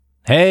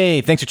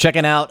Hey, thanks for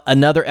checking out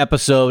another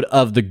episode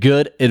of the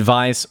Good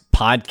Advice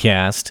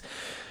Podcast.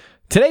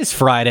 Today's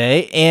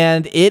Friday,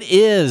 and it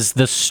is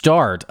the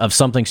start of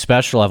something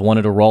special I've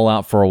wanted to roll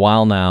out for a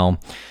while now.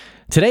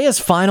 Today is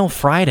Final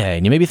Friday,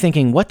 and you may be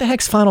thinking, what the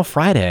heck's Final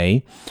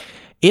Friday?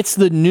 It's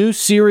the new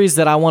series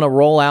that I want to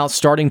roll out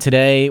starting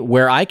today,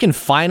 where I can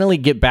finally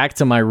get back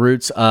to my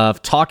roots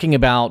of talking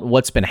about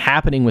what's been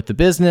happening with the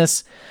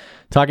business,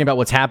 talking about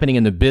what's happening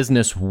in the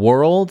business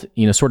world,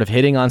 sort of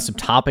hitting on some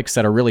topics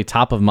that are really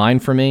top of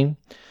mind for me.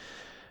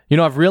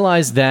 I've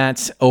realized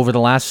that over the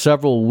last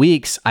several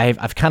weeks,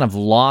 I've kind of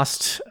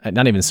lost,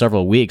 not even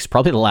several weeks,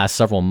 probably the last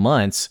several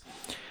months,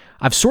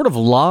 I've sort of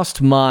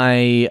lost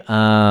my,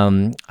 I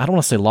don't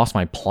want to say lost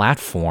my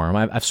platform.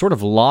 I've sort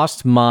of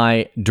lost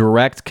my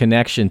direct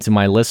connection to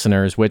my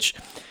listeners, which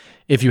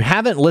if you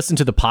haven't listened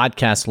to the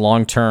podcast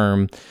long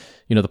term,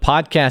 the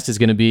podcast is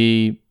going to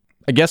be,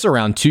 I guess,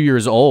 around 2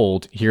 years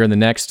old here in the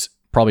next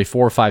probably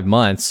 4 or 5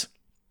 months.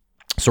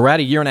 So we're at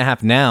a year and a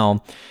half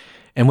now.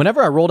 And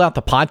whenever I rolled out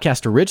the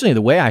podcast originally,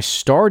 the way I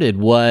started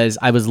was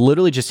I was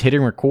literally just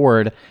hitting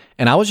record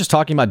and I was just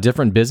talking about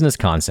different business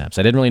concepts.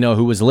 I didn't really know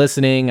who was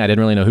listening. I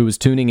didn't really know who was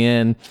tuning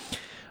in.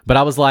 But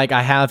I was like,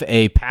 I have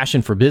a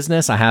passion for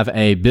business. I have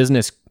a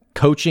business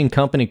coaching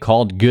company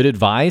called Good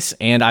Advice,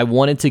 and I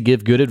wanted to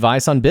give good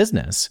advice on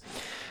business.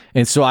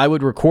 And so I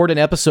would record an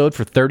episode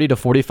for 30 to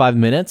 45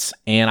 minutes,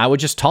 and I would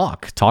just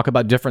talk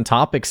about different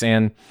topics.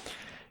 And,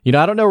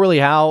 I don't know really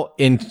how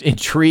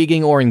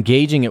intriguing or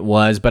engaging it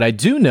was, but I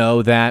do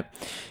know that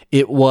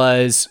it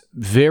was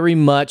very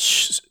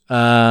much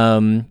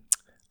unplanned.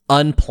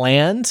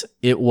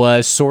 It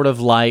was sort of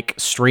like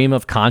stream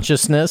of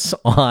consciousness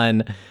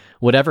on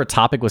whatever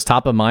topic was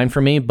top of mind for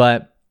me.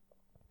 But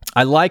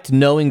I liked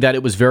knowing that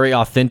it was very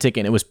authentic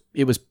and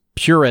it was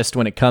purist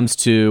when it comes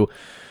to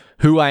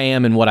who I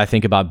am and what I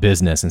think about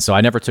business. And so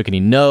I never took any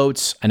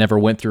notes. I never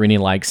went through any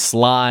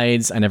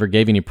slides. I never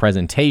gave any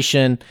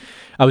presentation.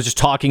 I was just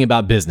talking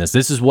about business.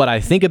 This is what I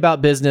think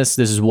about business.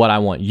 This is what I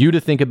want you to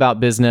think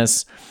about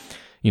business.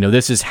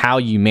 This is how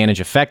you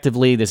manage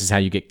effectively. This is how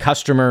you get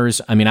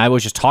customers. I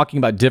was just talking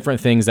about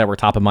different things that were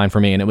top of mind for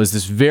me. And it was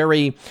this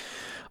very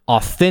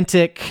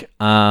authentic,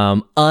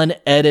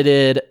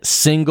 unedited,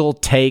 single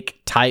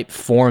take type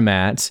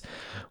format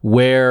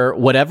where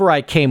whatever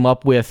I came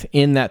up with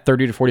in that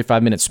 30 to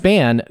 45 minute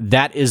span,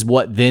 that is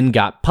what then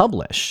got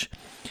published.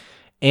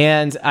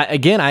 And I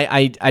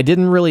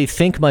didn't really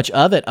think much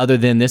of it other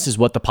than this is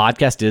what the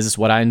podcast is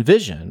what I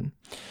envision.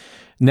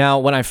 Now,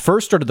 when I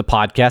first started the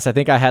podcast, I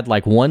think I had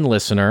one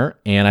listener,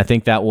 and I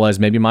think that was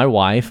maybe my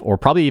wife or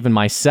probably even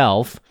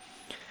myself.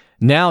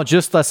 Now,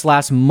 just this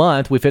last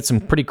month, we've hit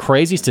some pretty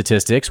crazy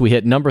statistics. We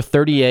hit number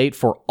 38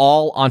 for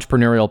all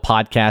entrepreneurial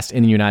podcasts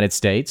in the United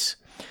States.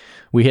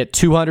 We hit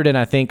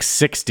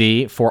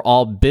 260 for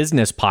all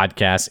business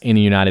podcasts in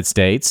the United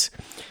States.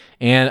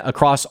 And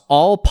across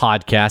all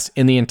podcasts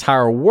in the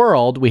entire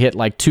world, we hit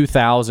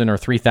 2,000 or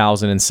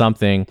 3,000 and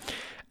something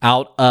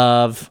out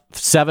of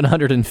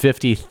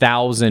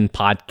 750,000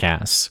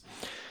 podcasts.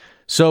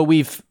 So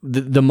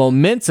the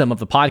momentum of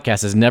the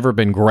podcast has never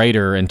been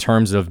greater in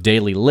terms of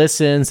daily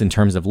listens, in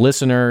terms of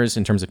listeners,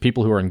 in terms of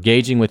people who are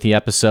engaging with the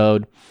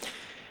episode.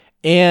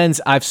 And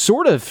I've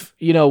sort of,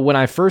 when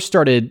I first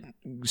started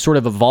sort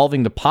of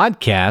evolving the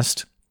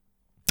podcast,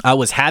 I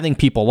was having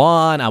people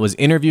on, I was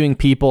interviewing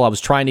people, I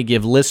was trying to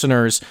give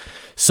listeners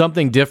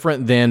something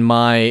different than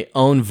my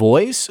own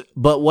voice.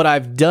 But what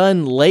I've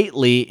done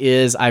lately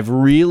is I've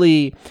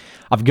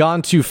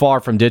gone too far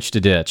from ditch to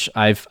ditch.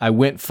 I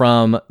went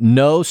from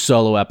no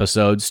solo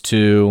episodes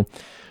to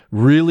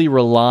really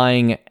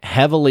relying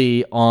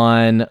heavily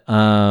on,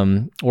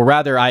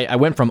 I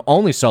went from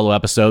only solo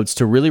episodes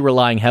to really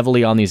relying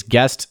heavily on these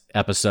guest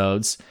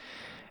episodes.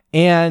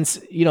 And,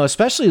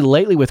 especially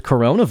lately with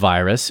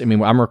coronavirus,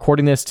 I'm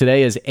recording this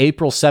today is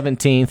April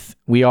 17th.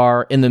 We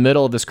are in the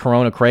middle of this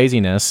corona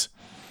craziness.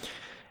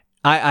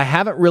 I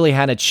haven't really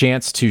had a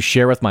chance to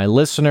share with my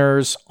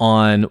listeners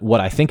on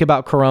what I think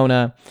about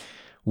corona,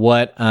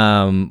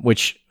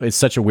 which is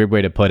such a weird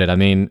way to put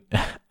it.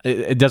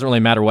 It doesn't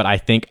really matter what I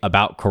think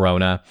about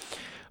corona,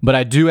 but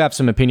I do have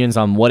some opinions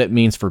on what it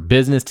means for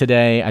business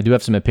today. I do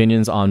have some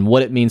opinions on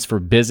what it means for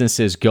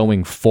businesses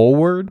going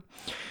forward,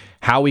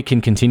 how we can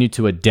continue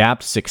to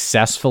adapt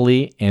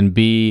successfully and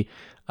be,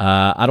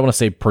 I don't want to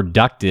say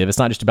productive. It's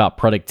not just about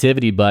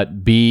productivity,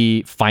 but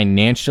be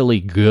financially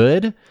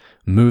good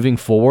moving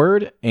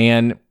forward.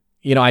 And,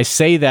 I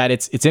say that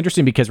it's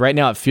interesting because right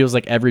now it feels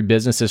like every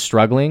business is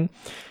struggling,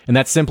 and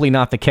that's simply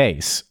not the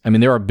case.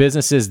 There are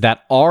businesses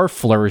that are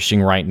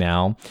flourishing right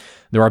now.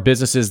 There are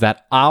businesses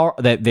that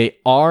they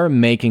are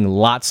making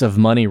lots of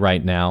money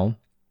right now.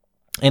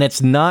 And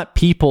it's not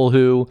people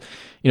who,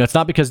 it's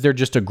not because they're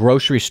just a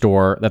grocery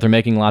store that they're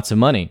making lots of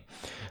money.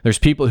 There's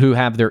people who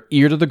have their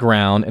ear to the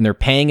ground and they're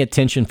paying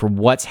attention for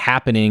what's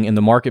happening in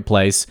the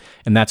marketplace,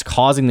 and that's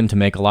causing them to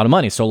make a lot of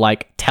money. So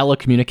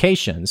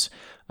telecommunications,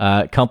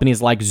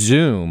 companies like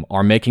Zoom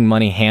are making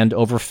money hand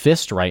over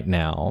fist right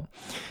now.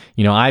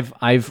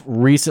 I've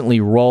recently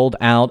rolled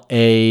out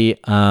a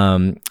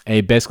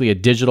basically a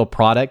digital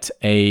product,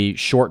 a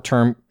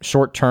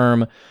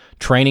short-term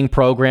training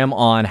program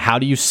on how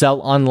do you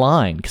sell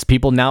online, because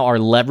people now are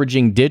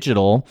leveraging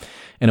digital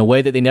in a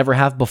way that they never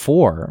have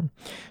before.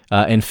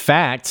 In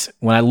fact,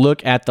 when I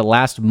look at the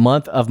last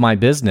month of my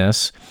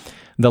business,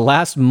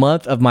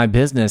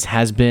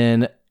 has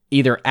been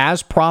either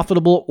as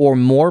profitable or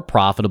more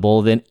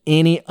profitable than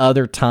any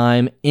other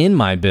time in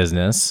my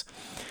business.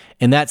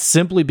 And that's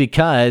simply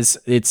because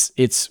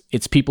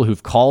it's people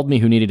who've called me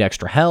who needed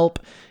extra help.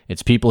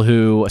 It's people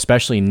who,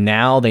 especially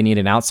now, they need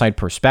an outside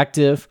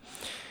perspective.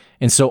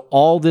 And so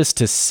all this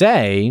to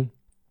say,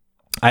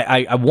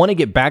 I want to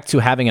get back to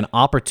having an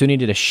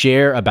opportunity to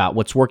share about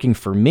what's working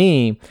for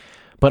me,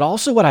 but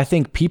also what I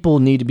think people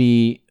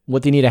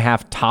what they need to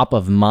have top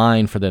of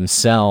mind for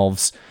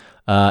themselves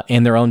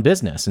in their own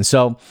business. And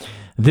so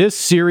this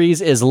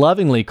series is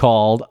lovingly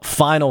called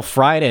Final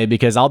Friday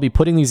because I'll be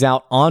putting these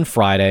out on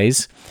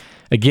Fridays.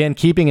 Again,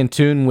 keeping in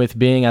tune with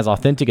being as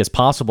authentic as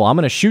possible. I'm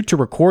going to shoot to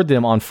record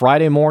them on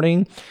Friday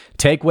morning,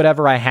 take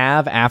whatever I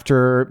have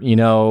after,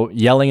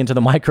 yelling into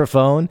the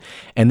microphone,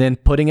 and then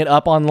putting it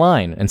up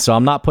online. And so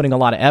I'm not putting a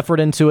lot of effort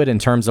into it in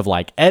terms of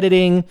like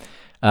editing.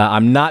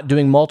 I'm not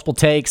doing multiple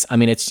takes. I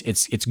mean,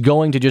 it's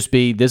going to just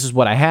be, this is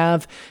what I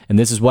have, and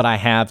this is what I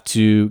have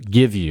to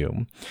give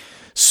you.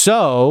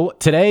 So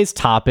today's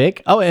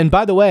topic, and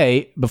by the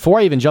way, before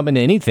I even jump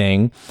into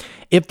anything,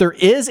 if there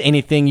is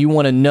anything you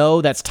want to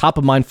know that's top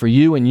of mind for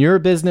you and your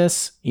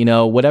business,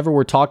 whatever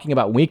we're talking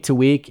about week to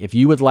week, if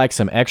you would like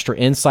some extra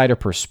insight or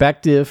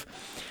perspective,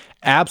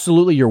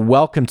 absolutely, you're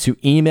welcome to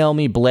email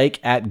me,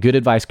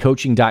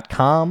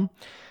 blake@goodadvicecoaching.com.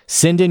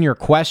 Send in your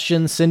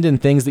questions, send in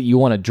things that you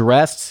want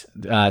addressed,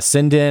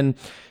 send in,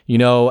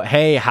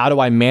 hey, how do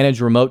I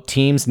manage remote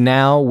teams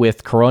now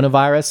with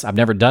coronavirus? I've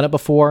never done it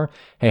before.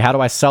 Hey, how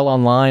do I sell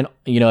online?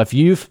 If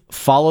you've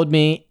followed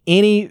me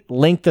any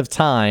length of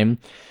time,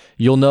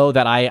 you'll know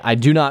that I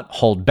do not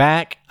hold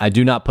back. I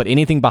do not put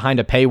anything behind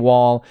a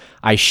paywall.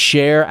 I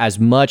share as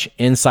much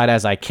insight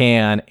as I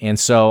can. And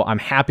so I'm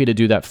happy to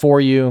do that for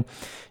you.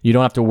 You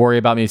don't have to worry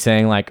about me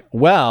saying like,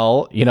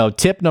 well,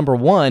 tip number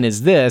 1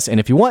 is this. And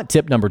if you want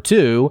tip number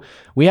 2,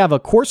 we have a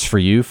course for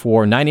you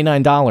for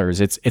 $99.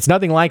 It's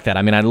nothing like that.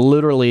 I mean, I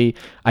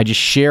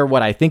just share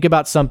what I think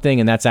about something.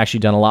 And that's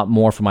actually done a lot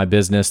more for my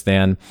business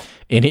than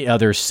any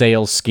other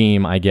sales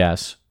scheme, I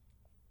guess.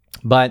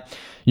 But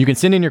you can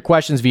send in your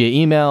questions via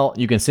email.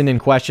 You can send in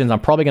questions. I'm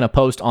probably going to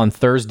post on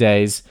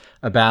Thursdays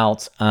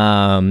about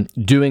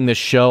doing this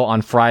show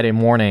on Friday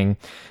morning.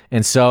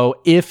 And so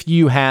if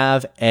you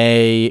have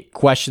a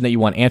question that you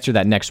want answered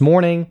that next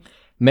morning,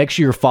 make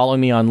sure you're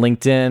following me on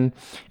LinkedIn.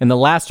 And the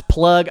last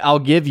plug I'll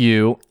give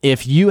you,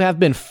 if you have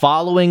been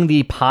following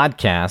the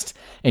podcast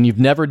and you've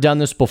never done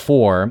this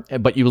before,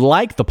 but you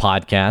like the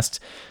podcast,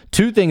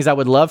 2 things I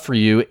would love for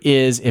you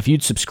is if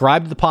you'd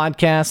subscribe to the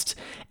podcast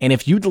and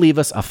if you'd leave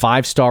us a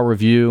 5-star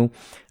review.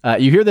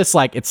 You hear this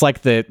it's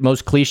like the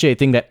most cliche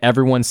thing that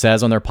everyone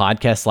says on their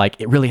podcast, like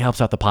it really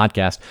helps out the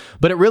podcast,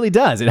 but it really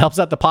does. It helps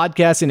out the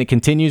podcast and it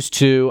continues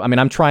to,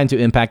 I'm trying to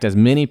impact as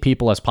many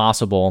people as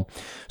possible.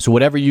 So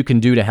whatever you can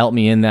do to help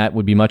me in that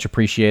would be much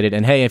appreciated.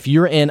 And hey, if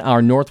you're in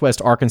our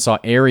Northwest Arkansas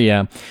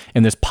area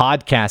and this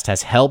podcast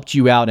has helped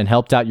you out and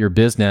helped out your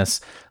business,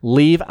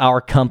 leave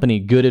our company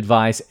Good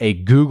Advice a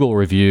Google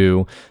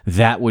review.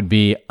 That would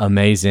be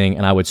amazing.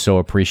 And I would so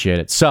appreciate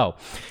it. So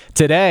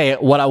today,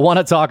 what I want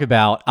to talk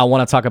about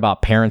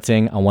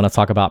parenting, I want to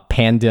talk about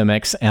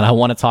pandemics, and I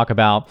want to talk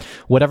about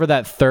whatever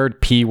that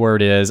third P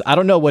word is. I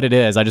don't know what it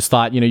is. I just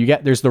thought,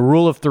 there's the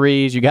rule of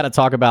 3s. You got to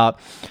talk about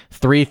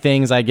 3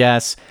 things, I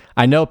guess.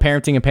 I know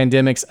parenting and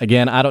pandemics.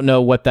 Again, I don't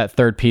know what that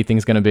third P thing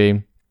is going to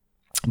be.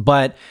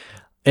 But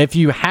if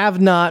you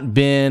have not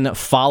been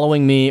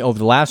following me over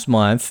the last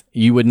month,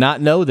 you would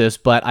not know this,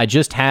 but I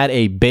just had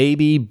a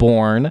baby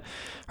born.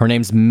 Her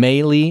name's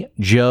Maylee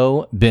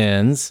Jo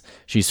Benz.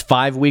 She's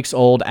 5 weeks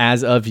old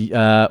as of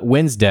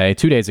Wednesday,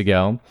 2 days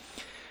ago.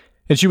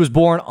 And she was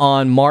born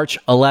on March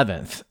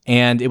 11th.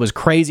 And it was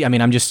crazy.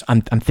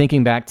 I'm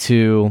thinking back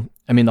to,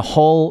 the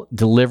whole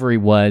delivery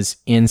was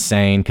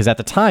insane. Because at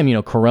the time,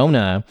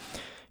 Corona,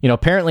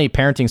 apparently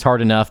parenting's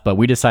hard enough, but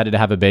we decided to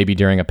have a baby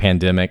during a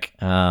pandemic.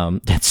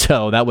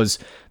 So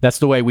that's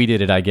the way we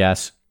did it, I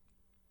guess.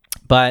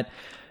 But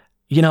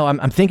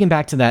I'm thinking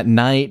back to that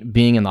night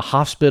being in the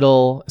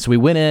hospital. So we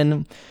went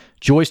in.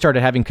 Joy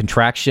started having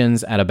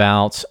contractions at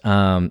about,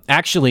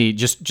 actually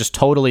just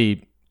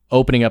totally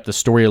opening up the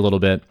story a little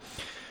bit.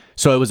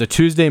 So it was a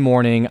Tuesday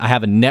morning. I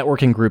have a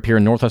networking group here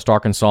in Northwest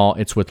Arkansas.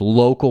 It's with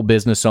local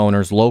business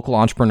owners, local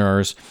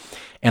entrepreneurs.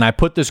 And I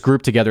put this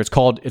group together. It's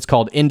called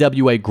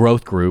NWA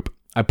Growth Group.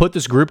 I put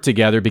this group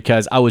together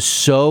because I was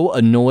so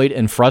annoyed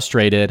and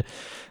frustrated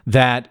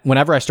that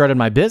whenever I started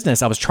my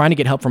business, I was trying to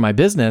get help for my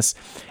business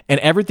and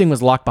everything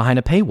was locked behind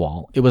a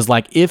paywall. It was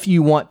like, if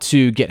you want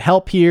to get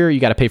help here, you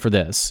got to pay for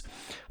this,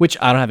 which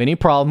I don't have any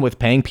problem with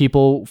paying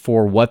people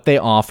for what they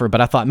offer. But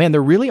I thought, man,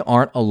 there really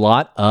aren't a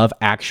lot of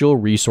actual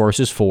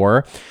resources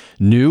for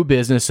new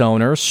business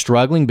owners,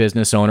 struggling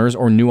business owners,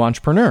 or new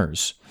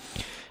entrepreneurs.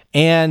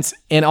 And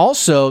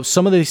also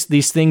some of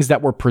these things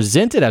that were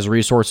presented as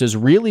resources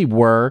really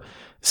were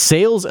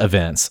sales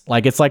events.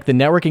 Like it's like the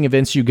networking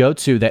events you go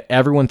to that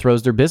everyone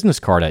throws their business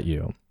card at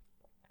you.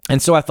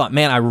 And so I thought,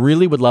 man, I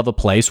really would love a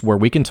place where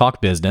we can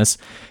talk business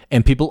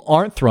and people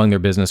aren't throwing their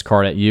business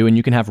card at you and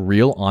you can have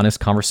real, honest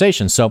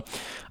conversations. So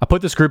I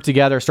put this group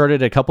together,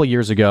 started it a couple of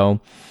years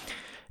ago.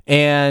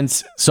 And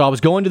so I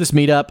was going to this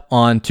meetup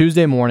on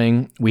Tuesday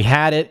morning. We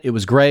had it. It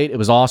was great. It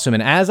was awesome.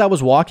 And as I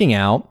was walking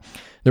out,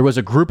 there was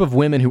a group of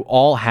women who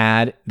all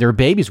had their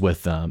babies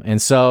with them.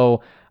 And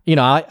so,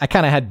 I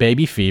kind of had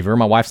baby fever.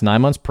 My wife's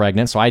 9 months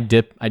pregnant. So I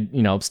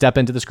step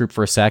into this group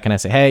for a second. I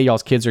say, hey,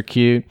 y'all's kids are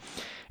cute.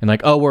 And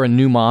like, oh, we're a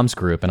new moms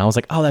group. And I was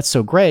like, oh, that's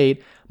so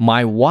great.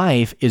 My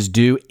wife is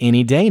due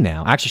any day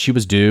now. Actually, she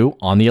was due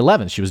on the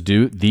 11th. She was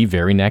due the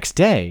very next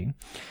day.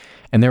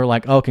 And they were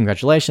like, oh,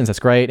 congratulations. That's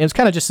great. And it was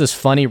kind of just this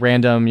funny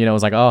random, it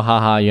was like, oh,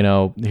 haha, I'm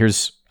going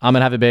to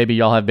have a baby.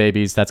 Y'all have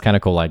babies. That's kind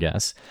of cool, I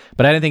guess.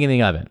 But I didn't think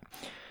anything of it.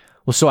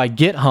 Well, so I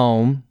get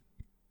home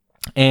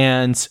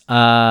and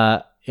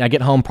I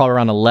get home probably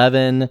around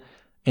 11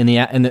 in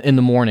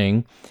the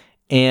morning.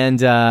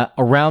 And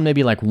around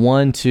maybe like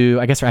 1, 2,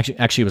 I guess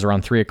actually it was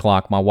around 3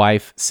 o'clock, my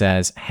wife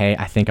says, hey,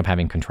 I think I'm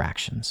having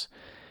contractions.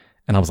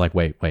 And I was like,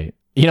 wait.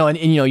 And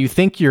you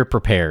think you're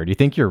prepared, you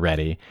think you're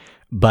ready,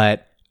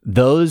 but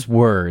those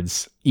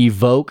words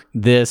evoke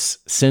this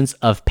sense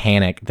of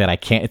panic that I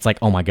can't, it's like,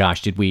 oh my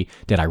gosh,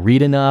 did I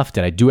read enough?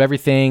 Did I do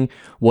everything?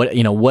 Why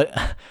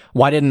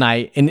didn't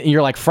I, and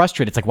you're like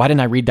frustrated. It's like, why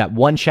didn't I read that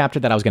one chapter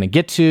that I was going to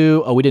get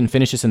to? Oh, we didn't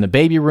finish this in the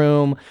baby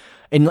room.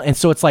 And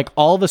so it's like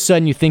all of a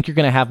sudden you think you're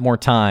going to have more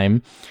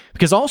time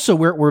because also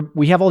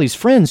we have all these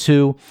friends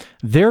who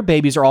their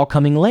babies are all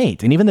coming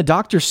late. And even the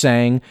doctor's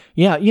saying,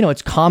 yeah,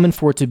 it's common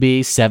for it to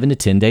be 7 to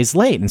 10 days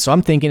late. And so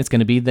I'm thinking it's going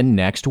to be the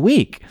next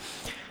week.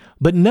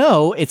 But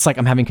no, it's like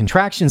I'm having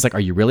contractions. Like, are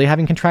you really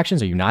having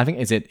contractions? Are you not having?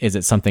 Is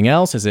it something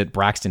else? Is it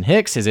Braxton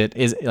Hicks?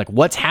 Is like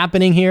what's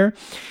happening here?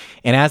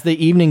 And as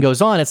the evening goes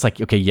on, it's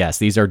like, okay, yes,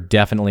 these are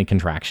definitely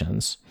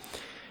contractions.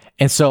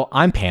 And so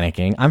I'm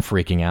panicking. I'm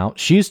freaking out.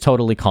 She's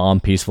totally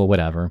calm, peaceful,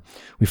 whatever.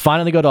 We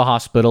finally go to a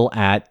hospital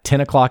at 10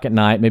 o'clock at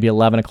night, maybe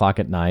 11 o'clock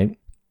at night.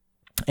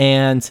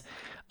 And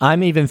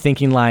I'm even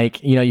thinking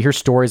like, you hear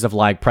stories of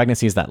like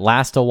pregnancies that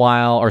last a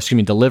while, or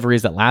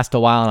deliveries that last a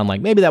while. And I'm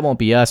like, maybe that won't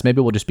be us.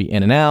 Maybe we'll just be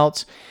in and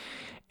out.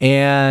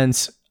 And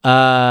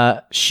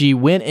she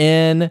went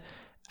in,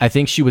 I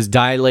think she was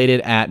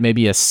dilated at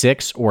maybe a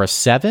 6 or a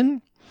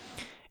 7.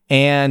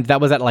 And that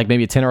was at like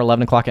maybe 10 or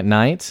 11 o'clock at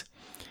night.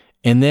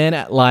 And then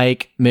at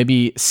like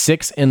maybe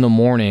 6 in the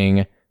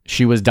morning,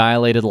 she was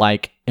dilated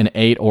like an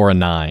 8 or a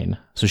 9.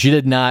 So she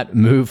did not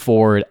move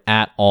forward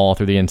at all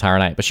through the entire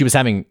night, but she was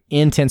having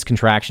intense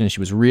contractions. She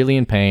was really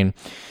in pain.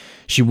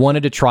 She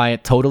wanted to try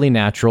it totally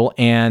natural.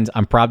 And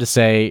I'm proud to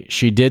say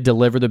she did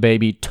deliver the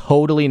baby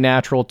totally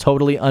natural,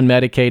 totally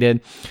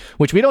unmedicated,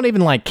 which we don't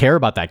even like care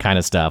about that kind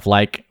of stuff.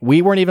 Like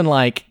we weren't even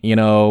like,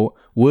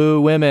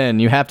 woo women,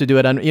 you have to do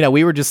it.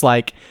 We were just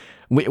like,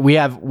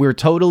 we're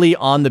totally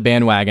on the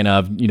bandwagon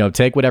of,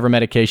 take whatever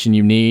medication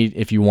you need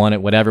if you want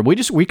it, whatever. We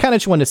kind of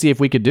just wanted to see if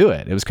we could do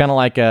it. It was kind of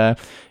like,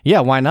 yeah,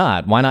 why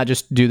not? Why not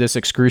just do this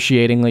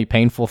excruciatingly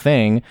painful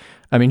thing?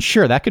 I mean,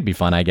 sure, that could be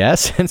fun, I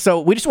guess. And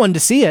so we just wanted to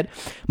see it.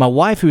 My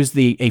wife, who's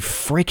a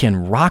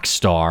freaking rock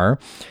star,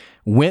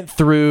 went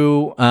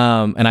through,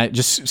 and I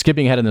just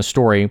skipping ahead in the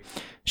story,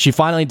 she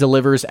finally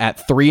delivers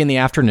at 3 in the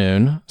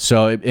afternoon.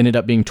 So it ended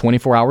up being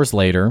 24 hours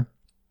later.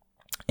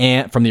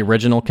 And from the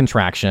original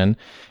contraction,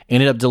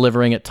 ended up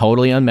delivering it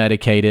totally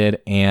unmedicated.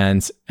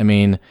 And I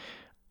mean,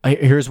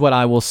 here's what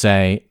I will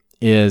say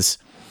is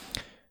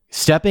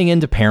stepping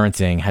into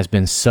parenting has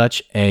been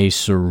such a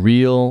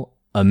surreal,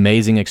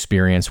 amazing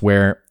experience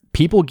where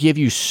people give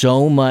you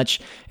so much.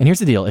 And here's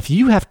the deal. If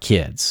you have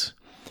kids,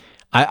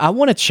 I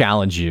want to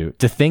challenge you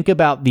to think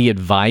about the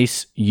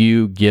advice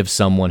you give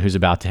someone who's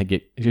about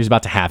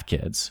to have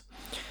kids.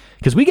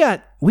 Because we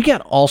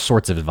got all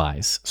sorts of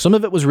advice. Some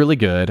of it was really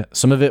good.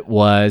 Some of it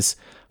was,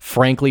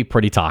 frankly,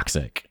 pretty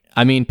toxic.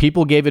 I mean,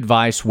 people gave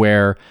advice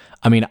where,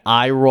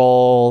 eye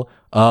roll,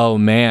 oh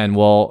man,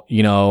 well,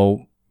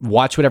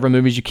 watch whatever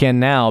movies you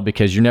can now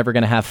because you're never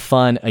going to have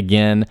fun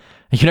again.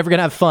 You're never going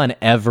to have fun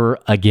ever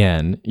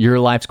again. Your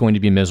life's going to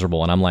be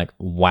miserable. And I'm like,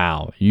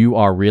 wow, you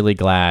are really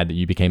glad that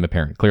you became a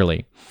parent,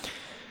 clearly.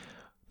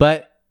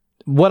 But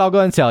what I'll go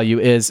ahead and tell you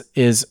is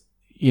if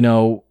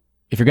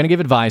you're going to give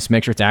advice,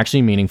 make sure it's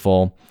actually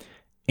meaningful.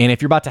 And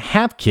if you're about to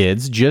have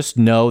kids, just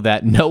know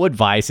that no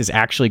advice is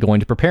actually going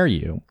to prepare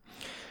you.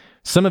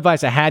 Some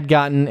advice I had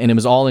gotten, and it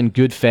was all in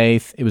good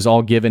faith. It was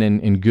all given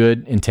in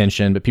good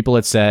intention, but people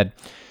had said,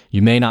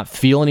 you may not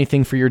feel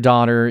anything for your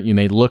daughter. You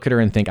may look at her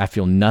and think, I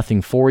feel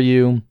nothing for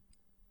you.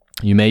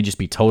 You may just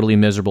be totally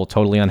miserable,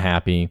 totally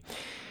unhappy.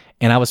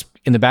 And I was,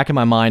 in the back of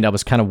my mind, I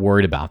was kind of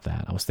worried about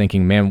that. I was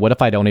thinking, man, what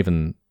if I don't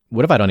even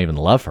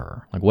love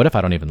her? Like, what if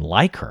I don't even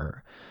like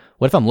her?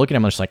 What if I'm looking at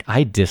them and I'm just like,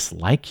 I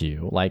dislike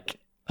you? Like,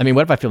 I mean,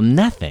 what if I feel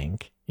nothing?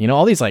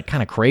 All these like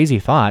kind of crazy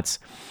thoughts.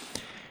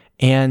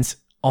 And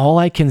all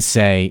I can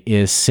say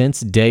is,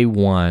 since day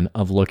one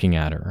of looking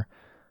at her,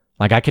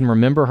 like, I can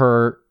remember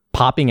her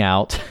popping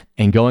out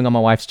and going on my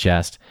wife's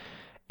chest,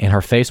 and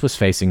her face was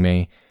facing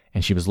me,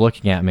 and she was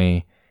looking at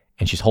me,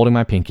 and she's holding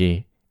my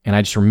pinky. And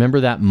I just remember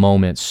that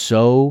moment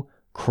so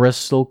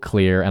crystal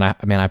clear. And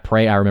I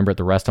pray I remember it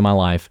the rest of my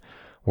life,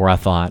 where I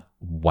thought,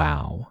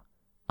 wow,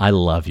 I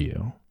love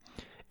you.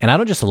 And I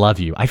don't just love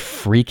you, I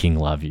freaking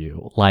love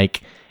you.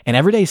 Like, and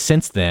every day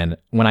since then,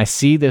 when I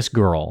see this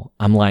girl,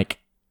 I'm like,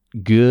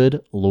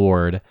 good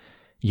Lord,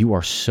 you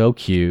are so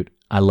cute.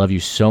 I love you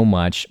so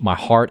much. My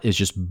heart is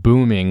just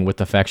booming with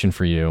affection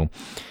for you.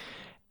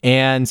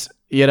 And,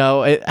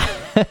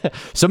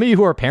 some of you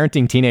who are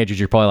parenting teenagers,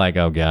 you're probably like,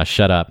 oh gosh,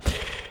 shut up.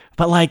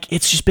 But like,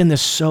 it's just been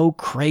this so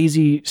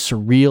crazy,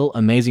 surreal,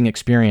 amazing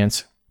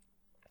experience.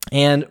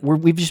 And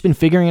we've just been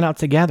figuring it out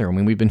together. I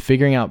mean, we've been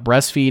figuring out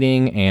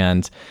breastfeeding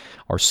and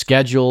our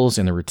schedules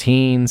and the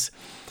routines.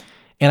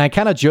 And I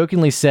kind of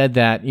jokingly said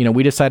that,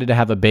 we decided to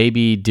have a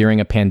baby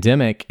during a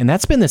pandemic. And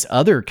that's been this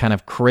other kind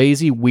of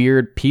crazy,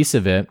 weird piece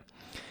of it.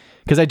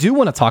 Because I do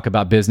want to talk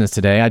about business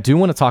today. I do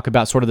want to talk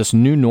about sort of this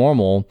new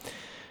normal.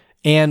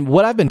 And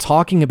what I've been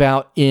talking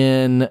about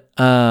in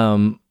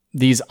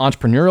these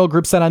entrepreneurial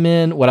groups that I'm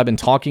in, what I've been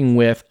talking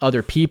with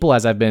other people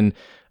as I've been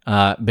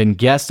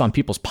guests on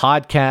people's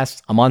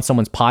podcasts. I'm on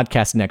someone's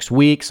podcast next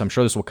week, so I'm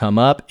sure this will come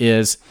up,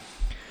 is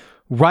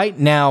right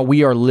now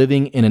we are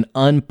living in an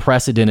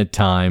unprecedented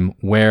time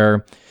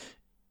where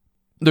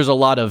there's a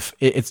lot of,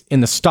 it's in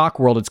the stock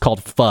world, it's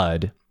called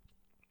FUD.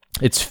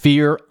 It's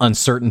fear,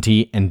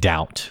 uncertainty, and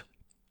doubt.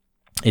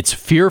 It's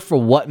fear for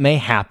what may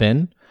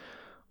happen,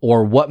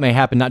 or what may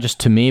happen not just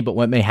to me, but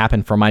what may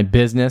happen for my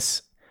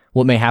business,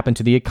 what may happen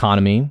to the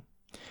economy.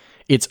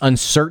 It's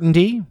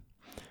uncertainty,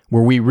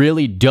 where we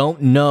really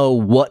don't know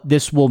what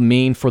this will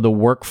mean for the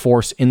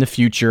workforce in the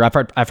future.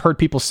 I've heard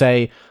people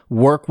say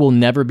work will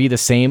never be the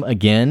same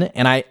again.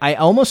 And I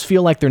almost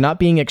feel like they're not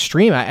being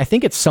extreme. I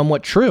think it's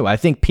somewhat true. I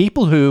think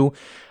people who,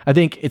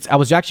 I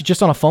was actually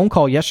just on a phone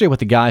call yesterday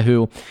with a guy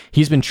who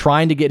he's been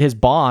trying to get his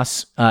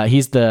boss,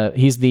 he's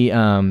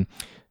the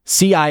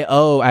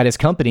CIO at his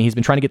company. He's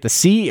been trying to get the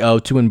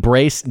CEO to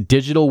embrace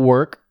digital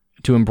work,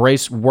 to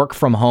embrace work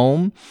from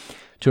home,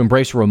 to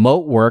embrace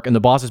remote work. And the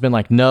boss has been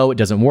like, no, it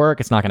doesn't work.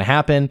 It's not going to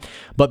happen.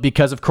 But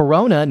because of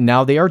Corona,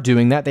 now they are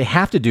doing that. They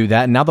have to do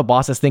that. And now the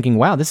boss is thinking,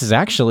 wow, this is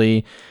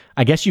actually,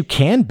 I guess you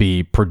can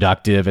be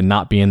productive and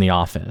not be in the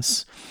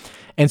office.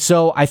 And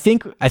so I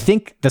think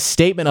the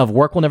statement of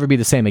work will never be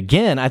the same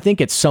again, I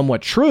think it's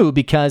somewhat true,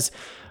 because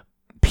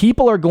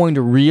people are going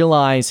to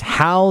realize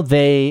how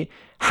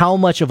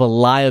much of a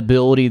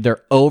liability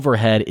their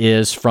overhead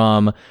is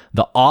from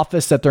the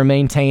office that they're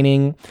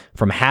maintaining,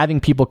 from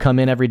having people come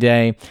in every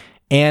day.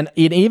 And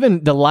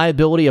even the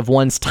liability of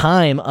one's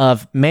time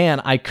of, man,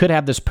 I could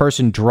have this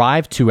person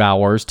drive 2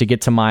 hours to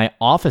get to my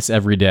office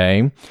every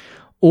day,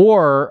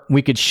 or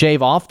we could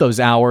shave off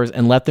those hours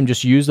and let them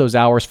just use those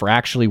hours for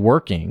actually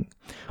working.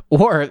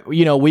 Or,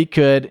 we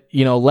could,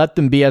 let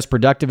them be as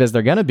productive as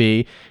they're going to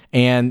be.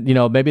 And,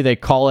 maybe they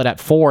call it at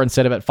 4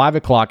 instead of at 5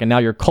 o'clock. And now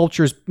your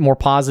culture's more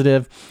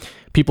positive.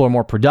 People are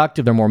more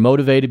productive. They're more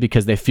motivated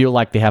because they feel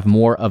like they have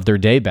more of their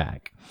day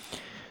back.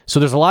 So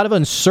there's a lot of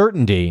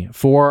uncertainty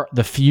for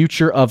the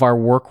future of our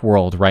work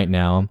world right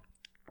now.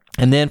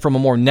 And then from a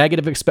more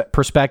negative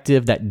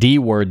perspective, that D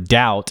word,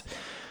 doubt,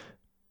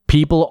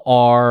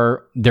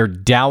 they're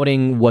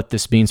doubting what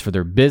this means for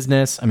their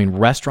business. I mean,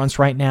 restaurants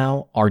right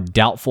now are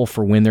doubtful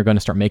for when they're going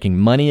to start making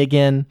money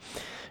again.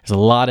 There's a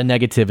lot of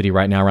negativity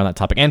right now around that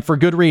topic, and for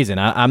good reason.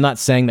 I'm not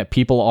saying that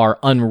people are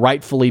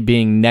unrightfully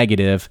being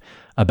negative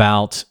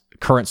about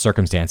current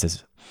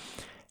circumstances.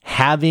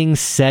 Having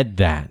said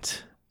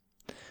that,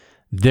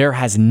 there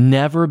has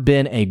never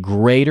been a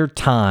greater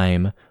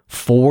time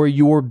for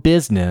your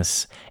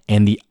business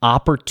and the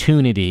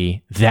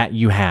opportunity that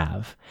you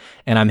have.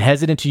 And I'm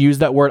hesitant to use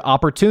that word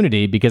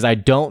opportunity because I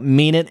don't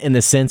mean it in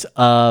the sense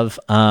of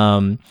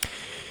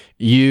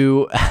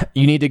you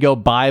need to go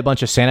buy a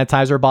bunch of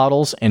sanitizer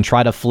bottles and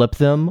try to flip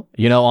them,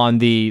 on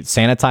the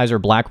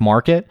sanitizer black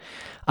market.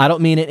 I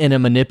don't mean it in a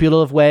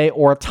manipulative way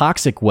or a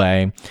toxic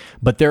way,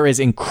 but there is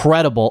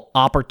incredible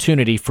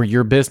opportunity for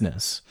your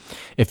business.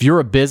 If you're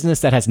a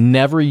business that has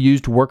never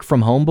used work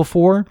from home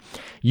before,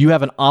 you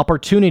have an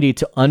opportunity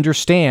to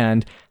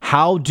understand,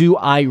 how do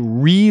I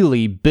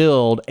really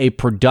build a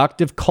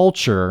productive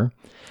culture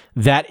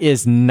that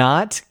is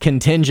not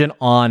contingent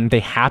on the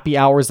happy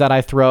hours that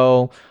I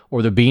throw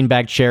or the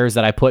beanbag chairs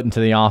that I put into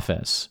the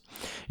office.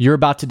 You're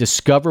about to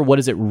discover, what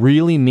does it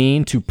really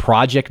mean to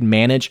project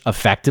manage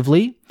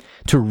effectively?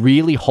 to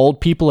really hold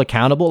people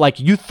accountable. Like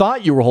you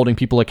thought you were holding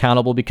people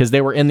accountable because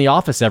they were in the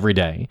office every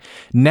day.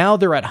 Now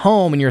they're at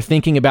home and you're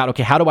thinking about,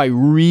 okay, how do I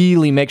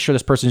really make sure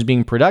this person is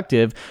being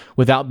productive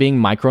without being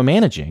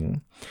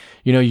micromanaging?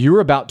 You know, you're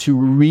about to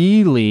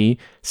really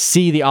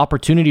see the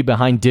opportunity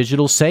behind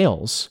digital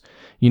sales.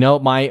 You know,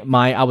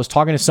 I was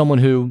talking to someone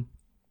who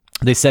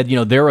they said, you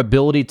know, their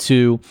ability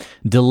to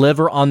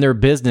deliver on their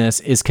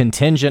business is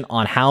contingent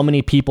on how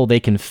many people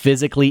they can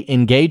physically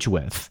engage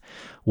with.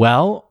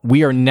 Well,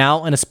 we are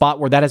now in a spot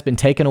where that has been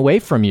taken away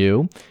from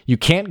you. You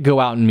can't go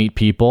out and meet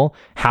people.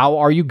 How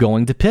are you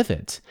going to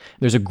pivot?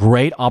 There's a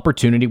great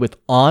opportunity with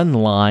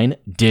online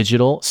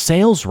digital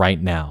sales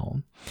right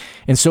now.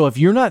 And so if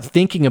you're not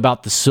thinking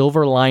about the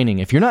silver lining,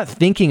 if you're not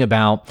thinking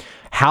about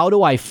how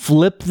do I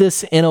flip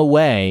this in a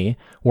way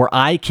where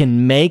I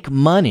can make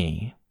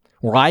money,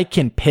 where I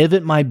can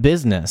pivot my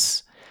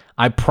business,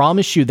 I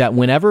promise you that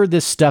whenever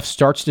this stuff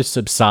starts to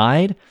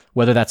subside,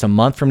 whether that's a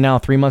month from now,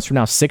 3 months from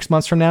now, 6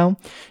 months from now,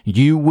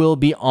 you will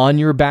be on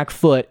your back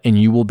foot and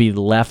you will be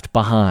left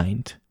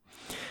behind.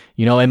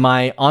 You know, in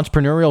my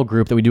entrepreneurial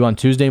group that we do on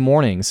Tuesday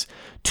mornings,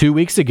 2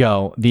 weeks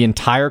ago, the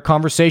entire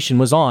conversation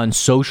was on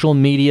social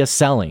media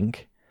selling.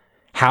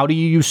 How do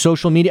you use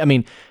social media? I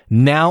mean,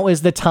 now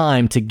is the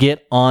time to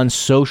get on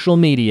social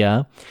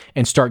media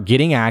and start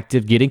getting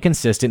active, getting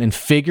consistent, and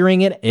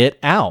figuring it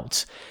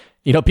out.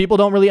 You know, people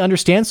don't really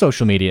understand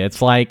social media.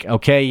 It's like,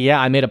 okay, yeah,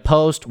 I made a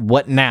post.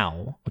 What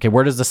now? Okay,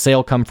 where does the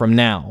sale come from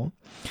now?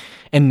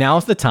 And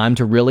now's the time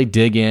to really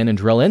dig in and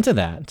drill into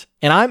that.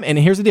 And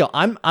here's the deal.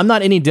 I'm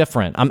not any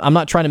different. I'm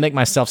not trying to make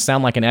myself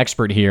sound like an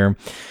expert here,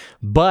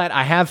 but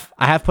I have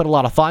put a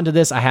lot of thought into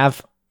this. I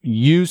have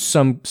used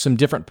some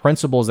different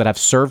principles that have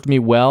served me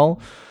well.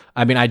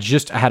 I mean, I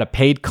had a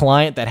paid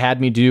client that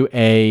had me do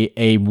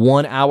a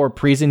 1 hour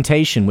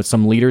presentation with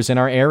some leaders in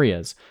our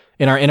areas.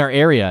 In our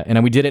area,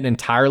 and we did it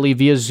entirely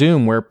via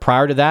Zoom, where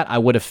prior to that, I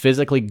would have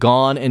physically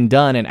gone and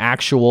done an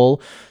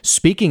actual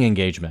speaking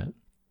engagement.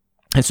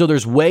 And so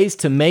there's ways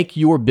to make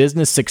your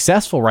business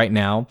successful right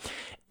now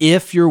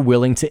if you're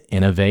willing to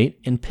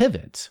innovate and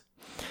pivot.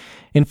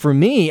 And for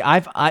me,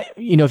 if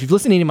you've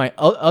listened to any of my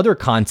other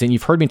content,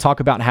 you've heard me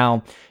talk about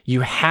how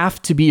you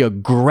have to be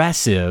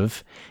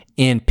aggressive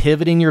in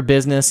pivoting your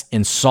business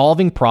and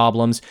solving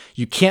problems.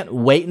 You can't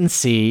wait and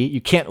see. You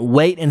can't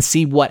wait and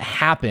see what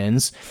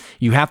happens.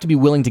 You have to be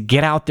willing to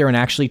get out there and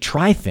actually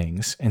try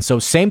things. And so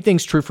same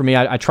thing's true for me.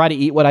 I try to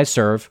eat what I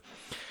serve.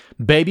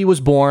 Baby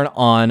was born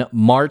on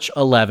March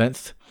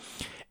 11th.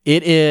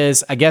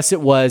 I guess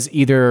it was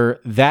either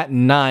that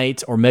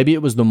night or maybe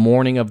it was the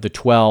morning of the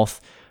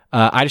 12th.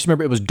 I just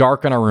remember it was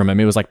dark in our room. I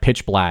mean, it was like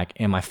pitch black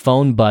and my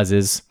phone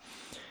buzzes.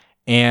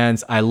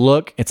 And I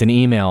look, it's an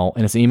email,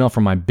 and it's an email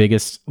from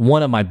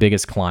one of my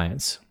biggest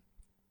clients.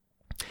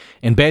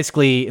 And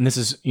basically, and this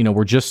is,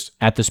 we're just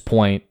at this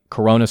point,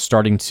 Corona's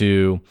starting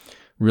to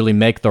really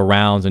make the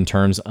rounds in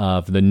terms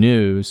of the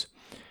news.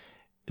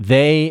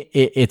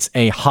 It's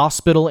a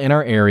hospital in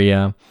our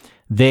area.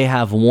 They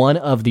have one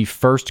of the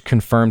first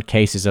confirmed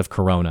cases of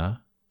Corona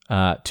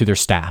to their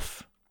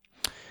staff.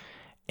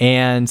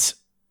 And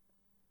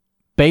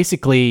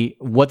basically,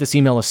 what this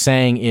email is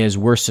saying is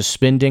we're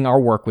suspending our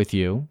work with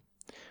you,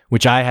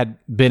 which I had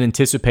been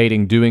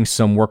anticipating doing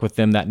some work with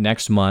them that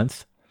next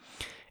month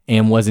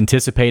and was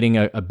anticipating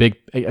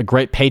a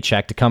great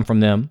paycheck to come from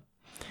them.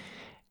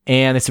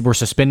 And they said, we're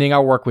suspending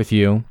our work with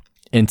you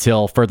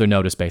until further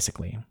notice,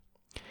 basically.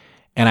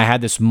 And I had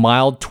this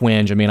mild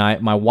twinge. I mean,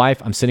 my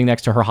wife, I'm sitting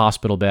next to her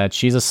hospital bed.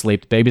 She's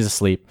asleep. The baby's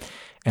asleep.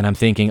 And I'm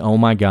thinking, oh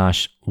my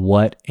gosh,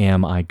 what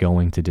am I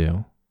going to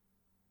do?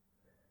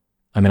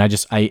 I mean,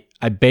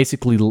 I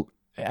basically,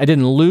 I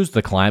didn't lose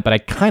the client, but I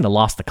kind of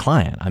lost the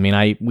client. I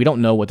mean, we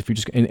don't know what the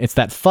future's, it's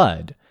that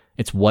FUD.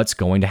 It's what's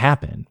going to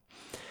happen.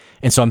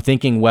 And so I'm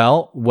thinking,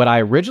 well, what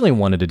I originally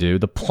wanted to do,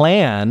 the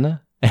plan,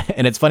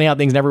 and it's funny how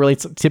things never really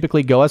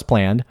typically go as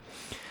planned.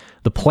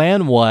 The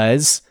plan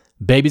was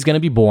baby's going to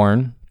be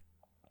born.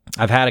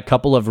 I've had a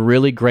couple of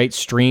really great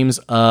streams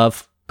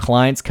of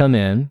clients come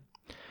in.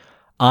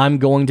 I'm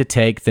going to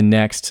take the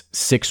next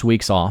 6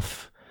 weeks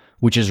off,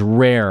 which is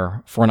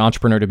rare for an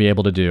entrepreneur to be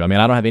able to do. I mean,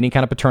 I don't have any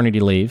kind of paternity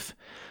leave,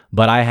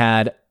 but I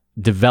had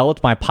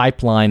developed my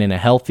pipeline in a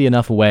healthy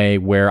enough way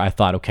where I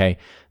thought, okay,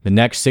 the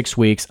next 6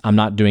 weeks, I'm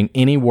not doing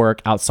any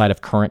work outside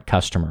of current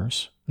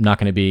customers. I'm not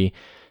going to be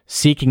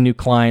seeking new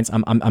clients.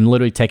 I'm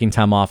literally taking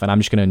time off, and I'm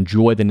just going to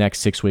enjoy the next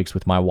 6 weeks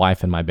with my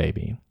wife and my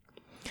baby.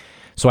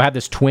 So I had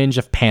this twinge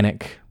of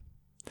panic.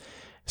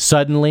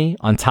 Suddenly,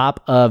 on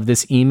top of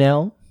this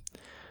email,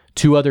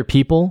 2 other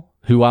people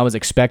who I was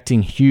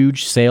expecting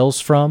huge sales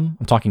from,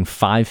 I'm talking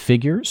 5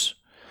 figures,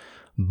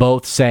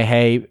 both say,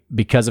 hey,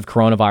 because of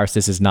coronavirus,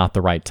 this is not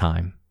the right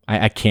time.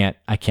 I can't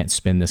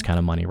spend this kind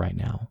of money right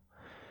now.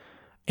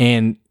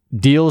 And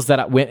deals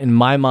that went in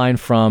my mind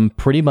from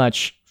pretty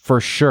much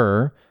for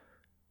sure,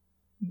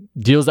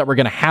 deals that were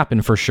going to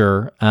happen for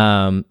sure,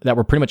 that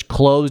were pretty much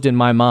closed in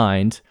my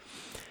mind,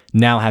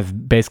 now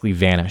have basically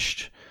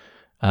vanished.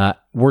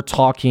 We're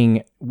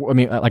talking, I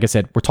mean, like I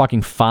said, we're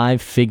talking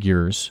 5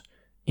 figures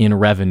in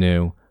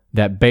revenue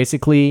that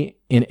basically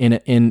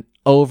in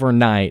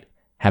overnight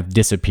have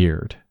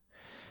disappeared.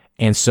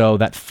 And so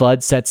that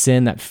FUD sets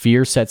in, that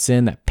fear sets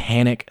in, that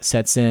panic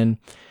sets in.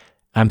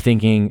 I'm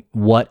thinking,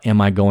 what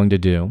am I going to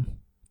do?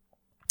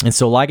 And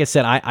so, like I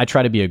said, I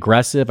try to be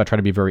aggressive. I try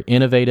to be very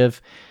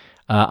innovative.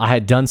 I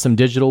had done some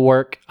digital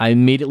work. I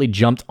immediately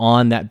jumped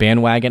on that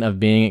bandwagon of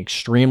being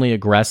extremely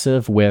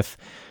aggressive with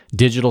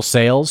digital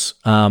sales.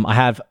 I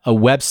have a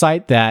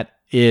website that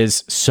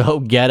is so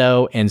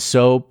ghetto and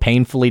so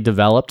painfully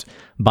developed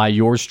by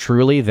yours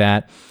truly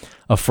that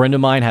a friend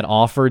of mine had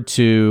offered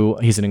to,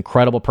 he's an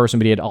incredible person,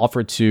 but he had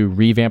offered to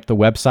revamp the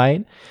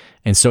website.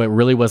 And so it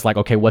really was like,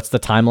 okay, what's the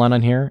timeline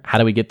on here? How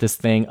do we get this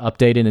thing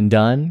updated and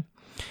done?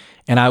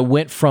 And I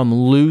went from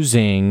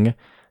losing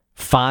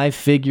 5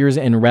 figures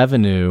in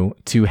revenue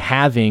to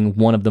having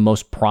one of the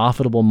most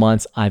profitable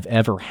months I've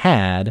ever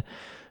had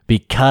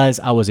because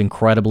I was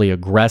incredibly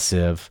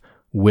aggressive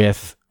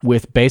with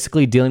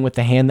basically dealing with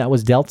the hand that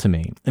was dealt to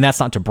me. And that's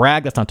not to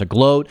brag, that's not to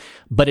gloat,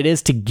 but it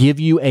is to give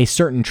you a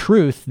certain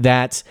truth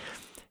that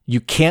you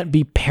can't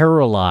be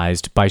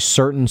paralyzed by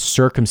certain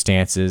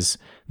circumstances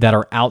that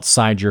are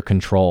outside your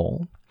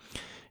control.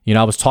 You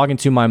know, I was talking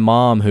to my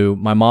mom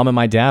and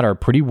my dad are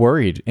pretty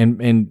worried.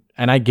 And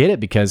I get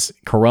it because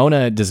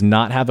Corona does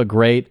not have a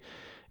great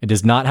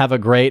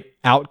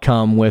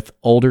outcome with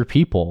older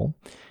people.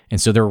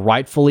 And so they're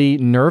rightfully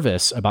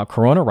nervous about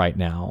Corona right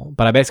now.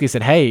 But I basically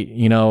said, hey,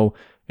 you know,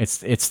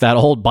 it's that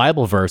old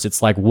Bible verse.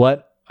 It's like,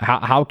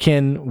 how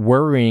can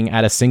worrying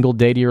add a single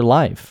day to your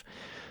life?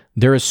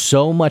 There is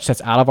so much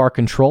that's out of our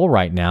control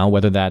right now,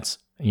 whether that's,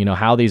 you know,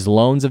 how these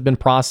loans have been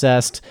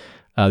processed,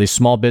 these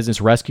small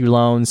business rescue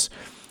loans,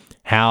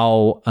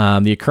 how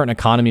the current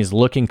economy is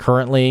looking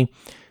currently.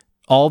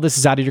 All this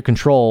is out of your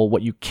control.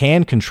 What you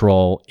can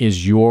control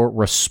is your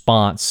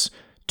response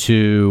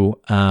to,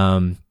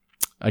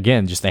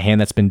 again, just the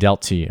hand that's been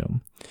dealt to you.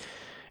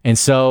 And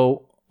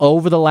so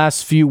over the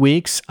last few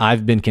weeks,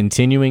 I've been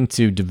continuing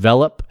to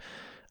develop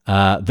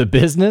the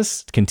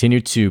business,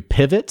 continue to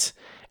pivot.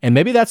 And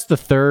maybe that's the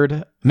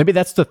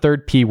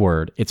third P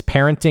word. It's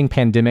parenting,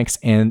 pandemics,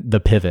 and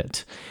the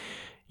pivot.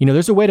 You know,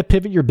 there's a way to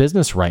pivot your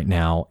business right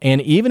now. And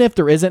even if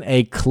there isn't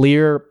a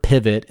clear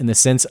pivot in the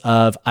sense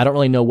of, I don't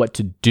really know what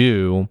to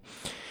do,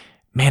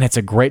 man, it's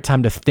a great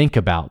time to think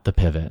about the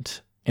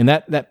pivot. And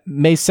that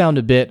may sound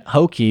a bit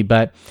hokey,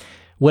 but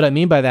what I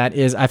mean by that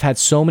is I've had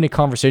so many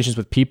conversations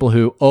with people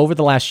who over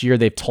the last year,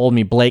 they've told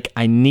me, Blake,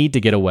 I need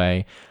to get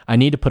away. I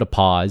need to put a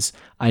pause.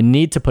 I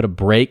need to put a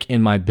break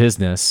in my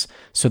business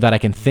so that I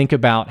can think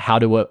about how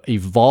to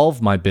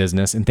evolve my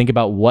business and think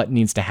about what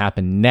needs to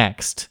happen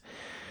next.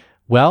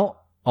 Well,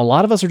 a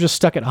lot of us are just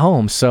stuck at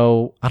home.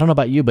 So I don't know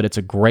about you, but it's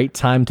a great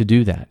time to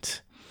do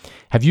that.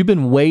 Have you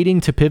been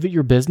waiting to pivot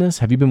your business?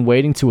 Have you been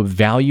waiting to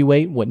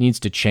evaluate what needs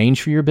to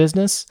change for your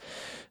business?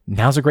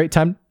 Now's a great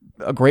time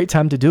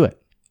to do it.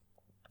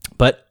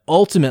 But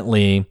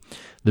ultimately,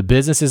 the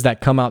businesses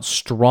that come out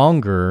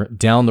stronger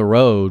down the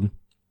road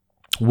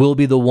will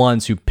be the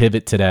ones who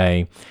pivot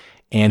today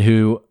and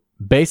who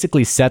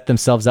basically set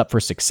themselves up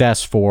for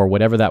success for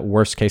whatever that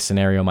worst case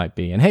scenario might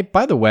be. And hey,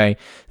 by the way,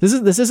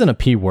 this isn't a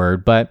P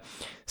word, but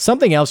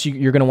something else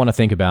you're going to want to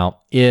think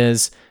about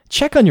is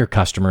check on your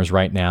customers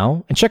right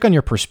now and check on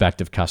your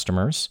prospective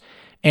customers.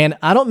 And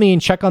I don't mean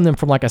check on them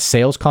from like a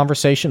sales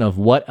conversation of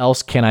what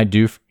else can I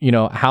do? You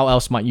know, how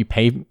else might you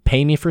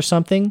pay me for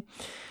something?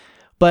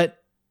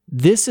 But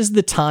this is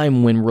the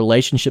time when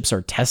relationships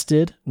are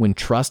tested, when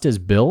trust is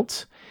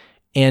built,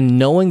 and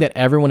knowing that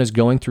everyone is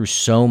going through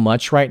so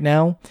much right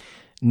now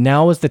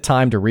is the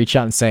time to reach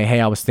out and say, hey,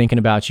 I was thinking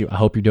about you. I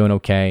hope you're doing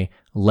okay.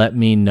 Let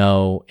me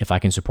know if I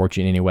can support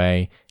you in any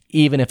way,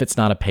 even if it's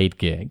not a paid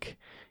gig.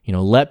 You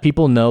know, let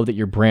people know that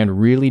your brand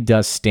really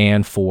does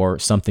stand for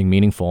something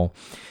meaningful.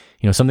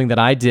 You know, something that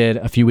I did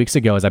a few weeks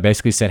ago is I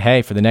basically said,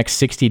 hey, for the next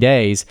 60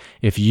 days,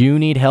 if you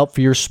need help for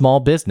your small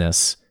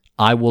business,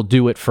 I will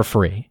do it for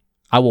free.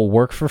 I will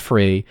work for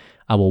free.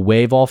 I will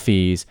waive all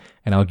fees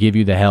and I'll give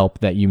you the help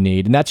that you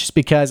need. And that's just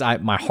because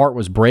my heart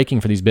was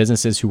breaking for these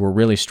businesses who were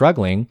really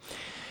struggling.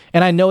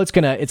 And I know it's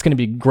gonna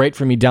be great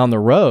for me down the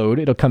road.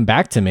 It'll come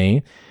back to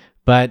me,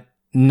 but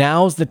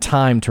now's the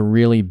time to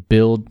really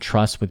build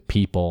trust with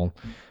people.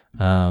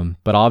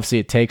 But obviously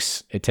it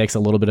takes a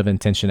little bit of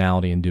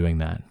intentionality in doing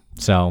that.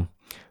 So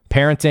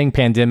parenting,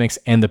 pandemics,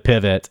 and the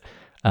pivot.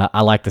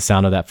 I like the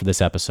sound of that for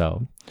this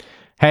episode.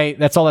 Hey,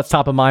 that's all that's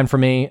top of mind for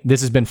me.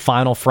 This has been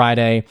Final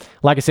Friday.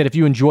 Like I said, if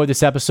you enjoyed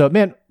this episode,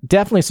 man,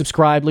 definitely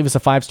subscribe. Leave us a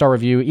 5-star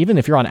review. Even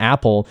if you're on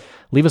Apple,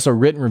 leave us a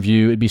written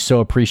review. It'd be so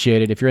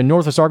appreciated. If you're in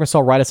Northwest Arkansas,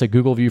 write us a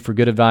Google review for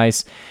good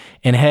advice.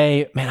 And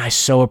hey, man, I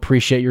so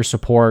appreciate your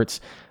support.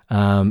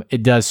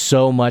 It does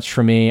so much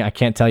for me. I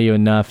can't tell you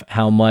enough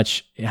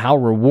how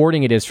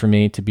rewarding it is for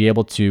me to be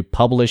able to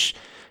publish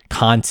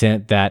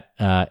content that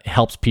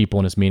helps people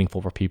and is meaningful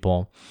for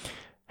people.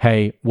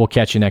 Hey, we'll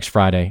catch you next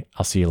Friday.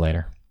 I'll see you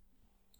later.